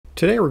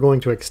Today we're going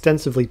to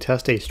extensively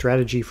test a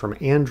strategy from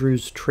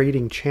Andrew's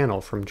trading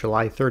channel from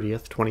July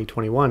 30th,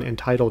 2021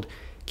 entitled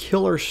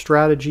Killer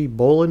Strategy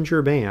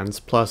Bollinger Bands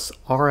plus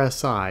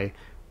RSI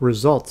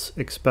Results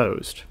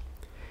Exposed.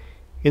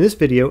 In this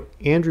video,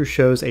 Andrew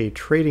shows a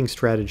trading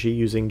strategy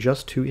using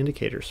just two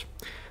indicators.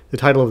 The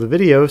title of the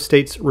video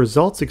states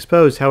Results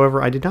Exposed.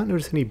 However, I did not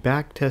notice any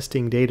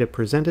backtesting data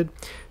presented,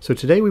 so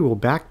today we will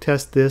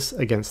backtest this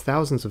against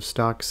thousands of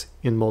stocks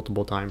in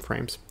multiple time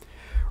frames.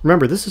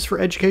 Remember, this is for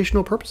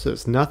educational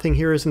purposes. Nothing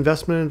here is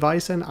investment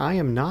advice, and I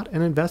am not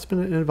an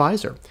investment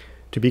advisor.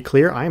 To be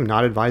clear, I am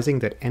not advising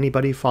that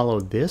anybody follow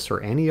this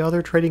or any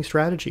other trading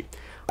strategy.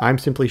 I'm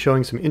simply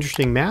showing some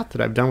interesting math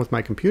that I've done with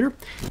my computer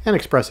and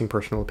expressing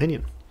personal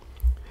opinion.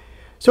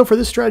 So for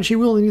this strategy,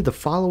 we'll need the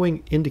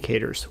following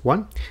indicators.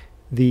 One,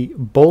 the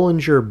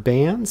Bollinger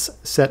Bands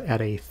set at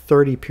a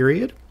 30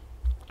 period.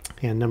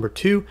 And number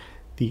two,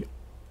 the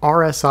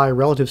RSI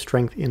Relative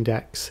Strength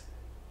Index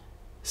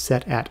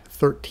set at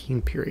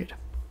 13 period.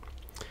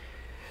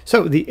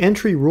 So the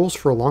entry rules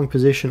for a long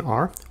position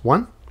are: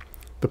 one,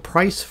 the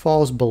price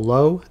falls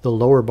below the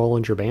lower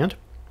Bollinger Band,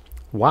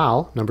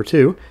 while, number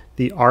two,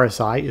 the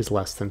RSI is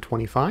less than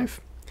 25.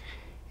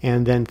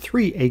 And then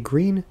three, a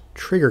green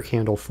trigger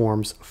candle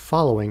forms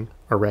following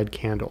a red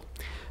candle.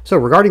 So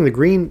regarding the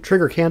green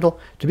trigger candle,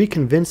 to be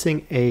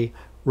convincing a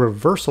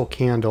reversal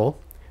candle,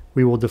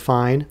 we will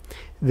define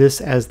this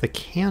as the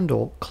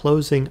candle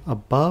closing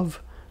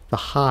above the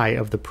high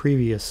of the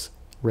previous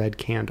red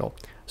candle.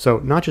 So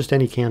not just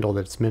any candle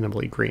that's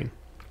minimally green.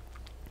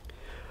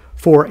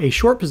 For a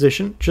short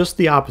position, just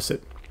the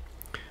opposite.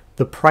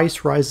 The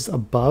price rises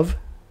above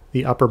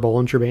the upper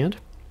Bollinger Band.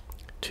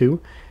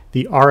 Two,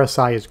 the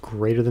RSI is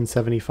greater than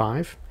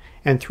 75.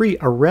 And three,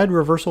 a red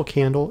reversal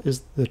candle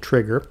is the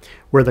trigger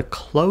where the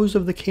close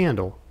of the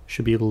candle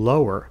should be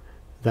lower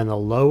than the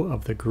low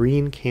of the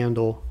green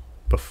candle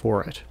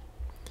before it.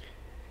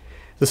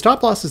 The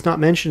stop loss is not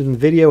mentioned in the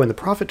video, and the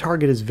profit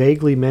target is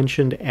vaguely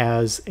mentioned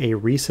as a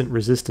recent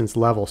resistance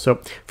level. So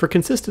for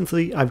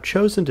consistency, I've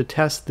chosen to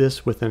test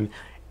this with an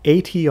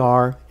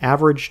ATR,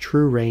 average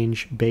true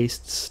range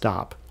based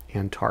stop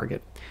and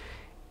target.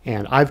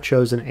 And I've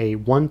chosen a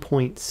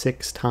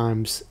 1.6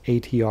 times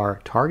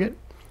ATR target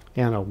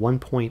and a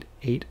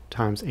 1.8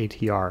 times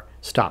ATR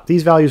stop.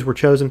 These values were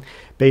chosen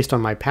based on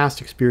my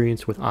past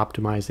experience with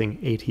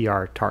optimizing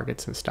ATR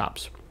targets and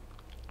stops.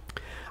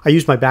 I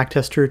used my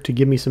backtester to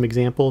give me some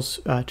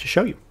examples to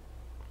show you.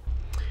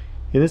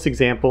 In this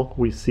example,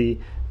 we see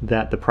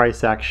that the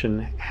price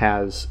action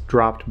has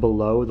dropped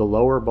below the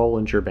lower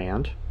Bollinger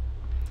Band,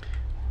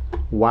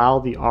 while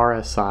the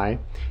RSI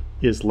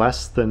is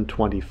less than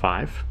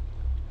 25.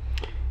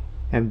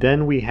 And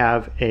then we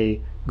have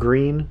a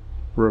green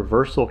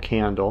reversal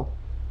candle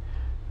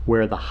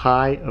where the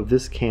high of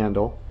this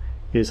candle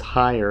is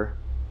higher,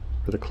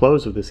 or the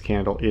close of this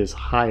candle is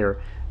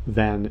higher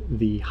than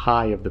the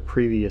high of the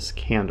previous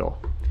candle.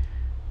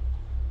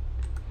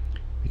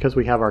 Because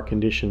we have our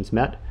conditions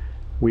met,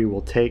 we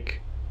will take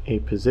a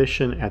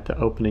position at the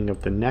opening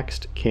of the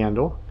next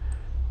candle.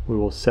 We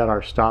will set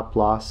our stop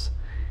loss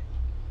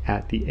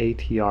at the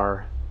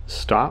ATR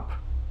stop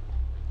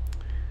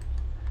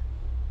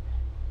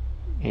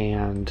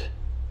and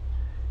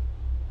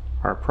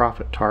our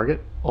profit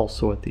target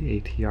also at the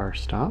ATR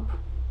stop.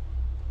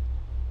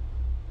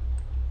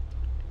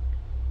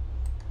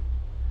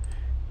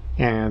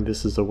 And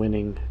this is a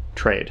winning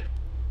trade.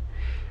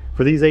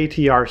 For these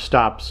ATR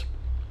stops,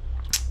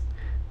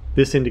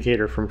 this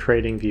indicator from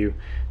TradingView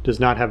does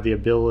not have the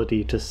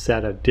ability to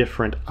set a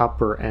different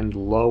upper and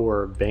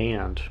lower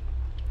band.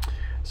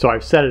 So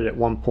I've set it at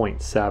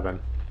 1.7.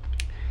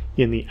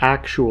 In the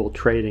actual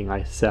trading,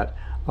 I set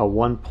a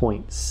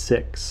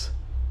 1.6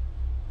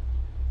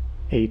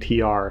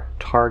 ATR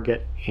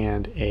target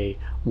and a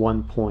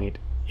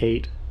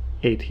 1.8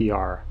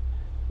 ATR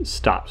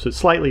stop. So it's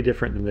slightly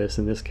different than this.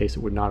 In this case,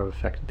 it would not have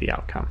affected the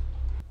outcome.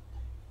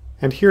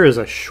 And here is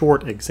a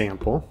short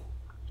example.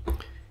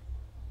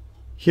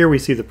 Here we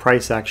see the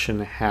price action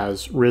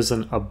has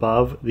risen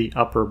above the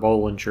upper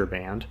Bollinger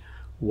Band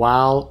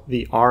while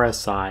the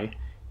RSI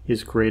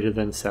is greater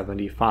than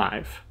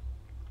 75.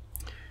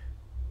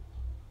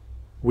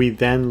 We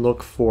then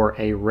look for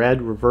a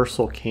red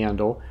reversal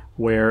candle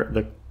where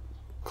the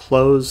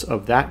close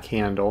of that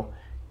candle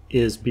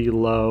is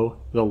below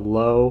the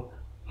low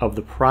of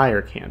the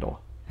prior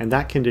candle, and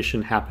that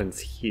condition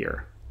happens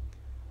here.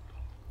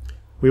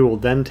 We will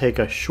then take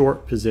a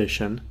short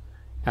position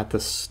at the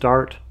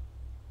start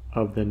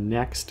of the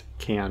next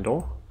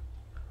candle.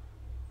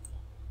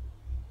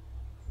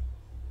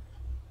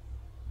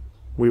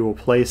 We will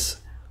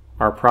place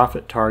our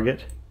profit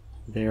target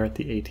there at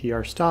the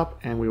ATR stop,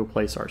 and we will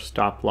place our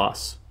stop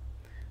loss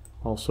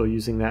also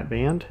using that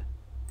band.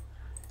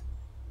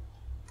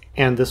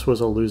 And this was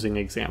a losing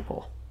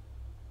example.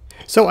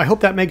 So I hope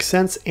that makes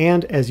sense,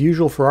 and as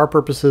usual for our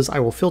purposes, I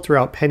will filter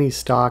out penny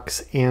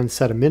stocks and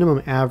set a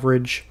minimum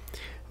average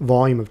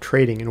volume of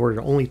trading in order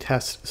to only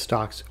test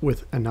stocks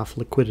with enough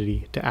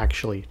liquidity to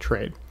actually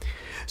trade.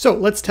 So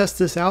let's test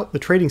this out. The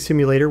trading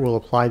simulator will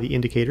apply the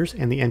indicators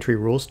and the entry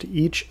rules to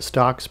each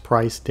stock's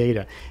price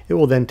data. It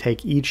will then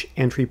take each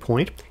entry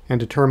point and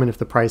determine if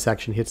the price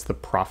action hits the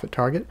profit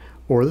target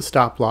or the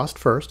stop loss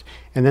first,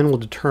 and then will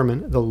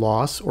determine the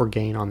loss or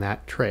gain on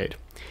that trade.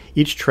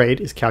 Each trade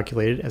is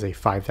calculated as a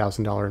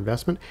 $5,000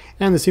 investment,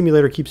 and the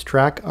simulator keeps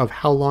track of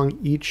how long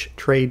each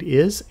trade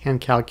is and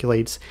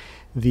calculates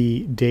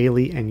the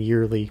daily and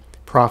yearly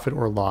profit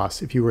or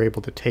loss if you were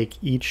able to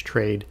take each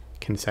trade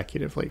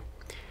consecutively.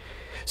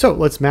 So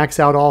let's max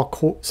out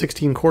all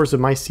 16 cores of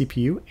my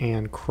CPU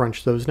and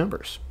crunch those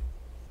numbers.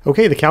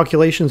 Okay, the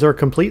calculations are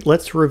complete.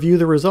 Let's review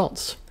the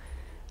results.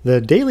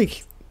 The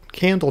daily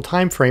candle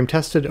time frame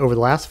tested over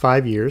the last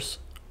 5 years,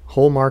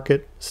 whole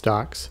market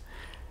stocks,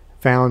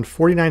 found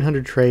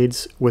 4,900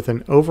 trades with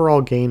an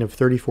overall gain of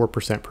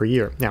 34% per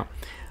year. Now,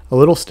 a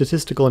little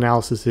statistical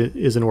analysis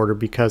is in order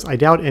because I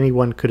doubt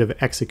anyone could have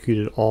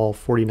executed all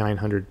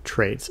 4,900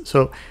 trades.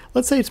 So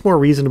let's say it's more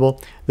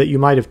reasonable that you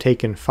might have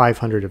taken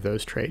 500 of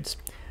those trades.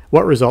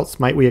 What results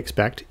might we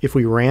expect if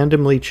we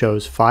randomly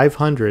chose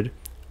 500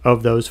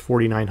 of those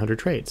 4,900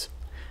 trades?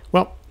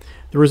 Well,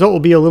 the result will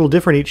be a little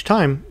different each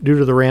time due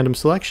to the random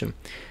selection.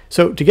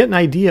 So to get an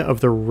idea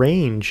of the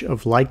range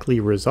of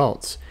likely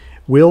results,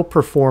 we'll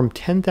perform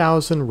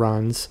 10,000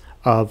 runs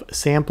of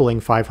sampling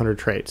 500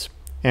 trades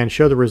and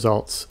show the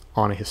results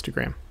on a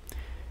histogram.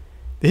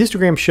 The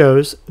histogram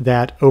shows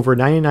that over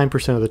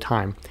 99% of the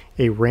time,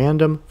 a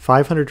random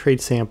 500 trade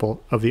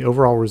sample of the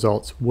overall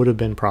results would have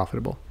been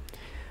profitable.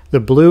 The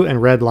blue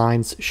and red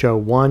lines show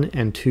 1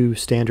 and 2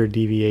 standard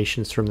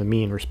deviations from the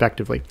mean,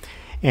 respectively,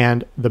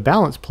 and the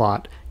balance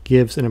plot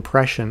gives an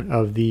impression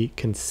of the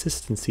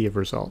consistency of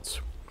results.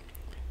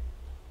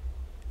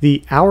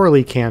 The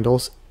hourly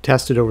candles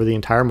tested over the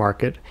entire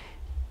market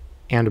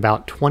and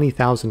about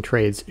 20,000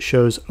 trades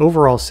shows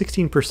overall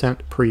 16%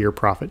 per year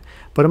profit,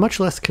 but a much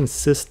less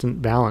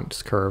consistent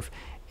balance curve,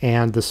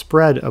 and the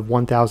spread of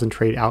 1,000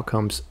 trade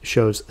outcomes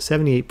shows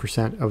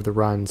 78% of the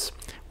runs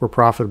were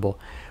profitable,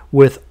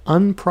 with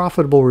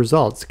unprofitable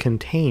results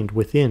contained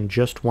within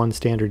just one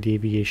standard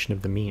deviation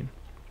of the mean.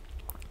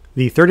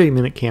 The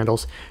 30-minute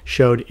candles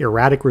showed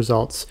erratic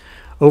results,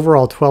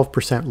 overall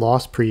 12%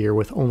 loss per year,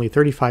 with only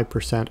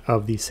 35%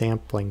 of the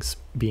samplings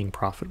being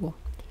profitable.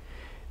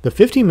 The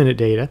 15-minute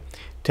data,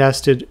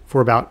 tested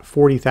for about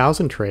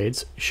 40,000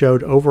 trades,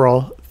 showed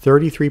overall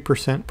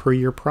 33% per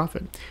year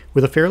profit,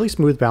 with a fairly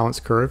smooth balance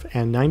curve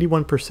and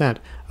 91%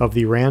 of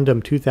the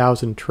random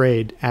 2,000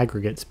 trade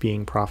aggregates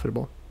being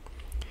profitable.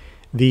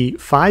 The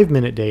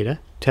 5-minute data,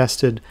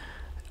 tested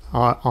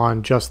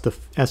on just the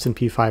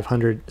S&P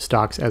 500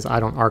 stocks, as I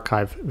don't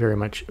archive very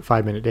much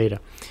 5-minute data,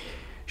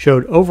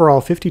 showed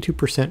overall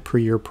 52% per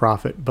year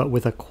profit, but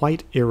with a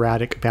quite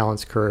erratic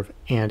balance curve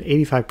and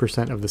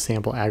 85% of the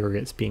sample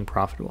aggregates being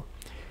profitable.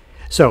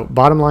 So,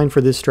 bottom line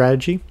for this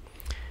strategy,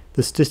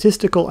 the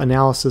statistical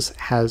analysis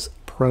has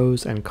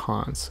pros and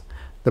cons.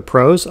 The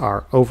pros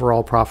are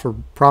overall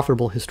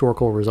profitable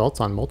historical results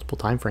on multiple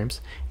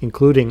timeframes,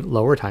 including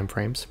lower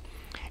timeframes,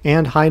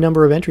 and high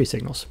number of entry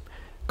signals.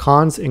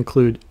 Cons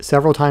include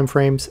several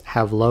timeframes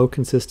have low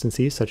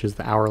consistency, such as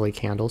the hourly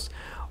candles,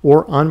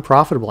 or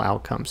unprofitable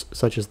outcomes,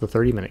 such as the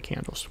 30-minute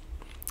candles.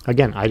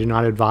 Again, I do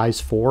not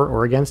advise for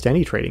or against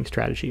any trading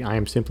strategy. I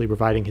am simply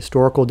providing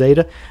historical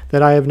data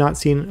that I have not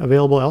seen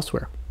available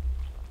elsewhere.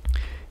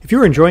 If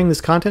you're enjoying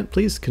this content,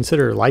 please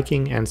consider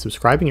liking and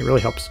subscribing. It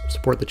really helps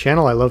support the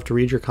channel. I love to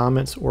read your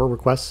comments or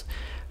requests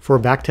for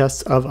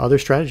backtests of other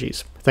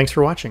strategies. Thanks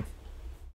for watching.